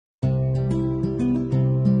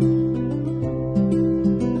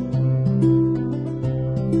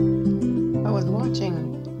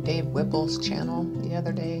Whipple's channel the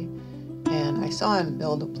other day, and I saw him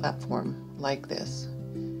build a platform like this.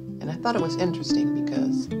 And I thought it was interesting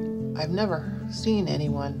because I've never seen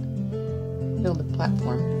anyone build a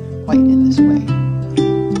platform quite in this way.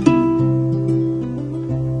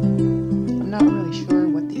 I'm not really sure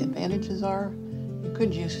what the advantages are. You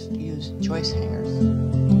could just use joist hangers.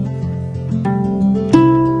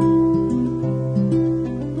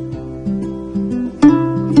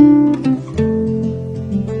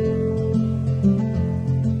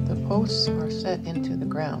 Posts are set into the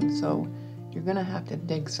ground, so you're going to have to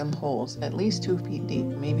dig some holes, at least 2 feet deep,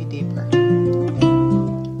 maybe deeper.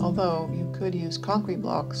 Although you could use concrete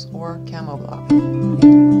blocks or camo blocks.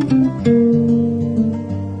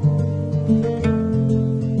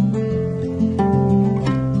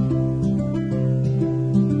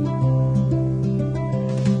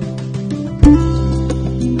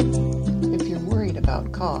 If you're worried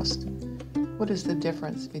about cost, what is the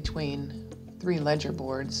difference between 3 ledger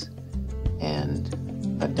boards and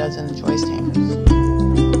a dozen joist hangers?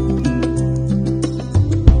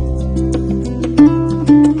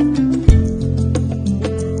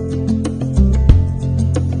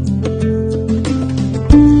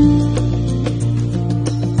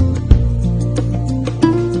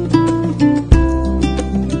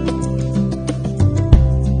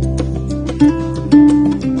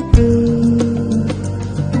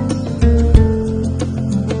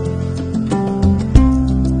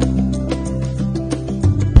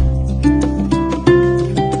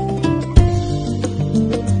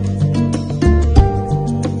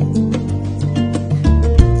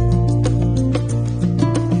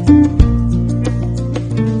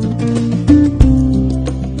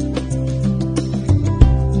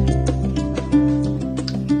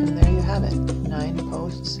 And there you have it, 9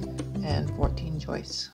 posts and 14 joists.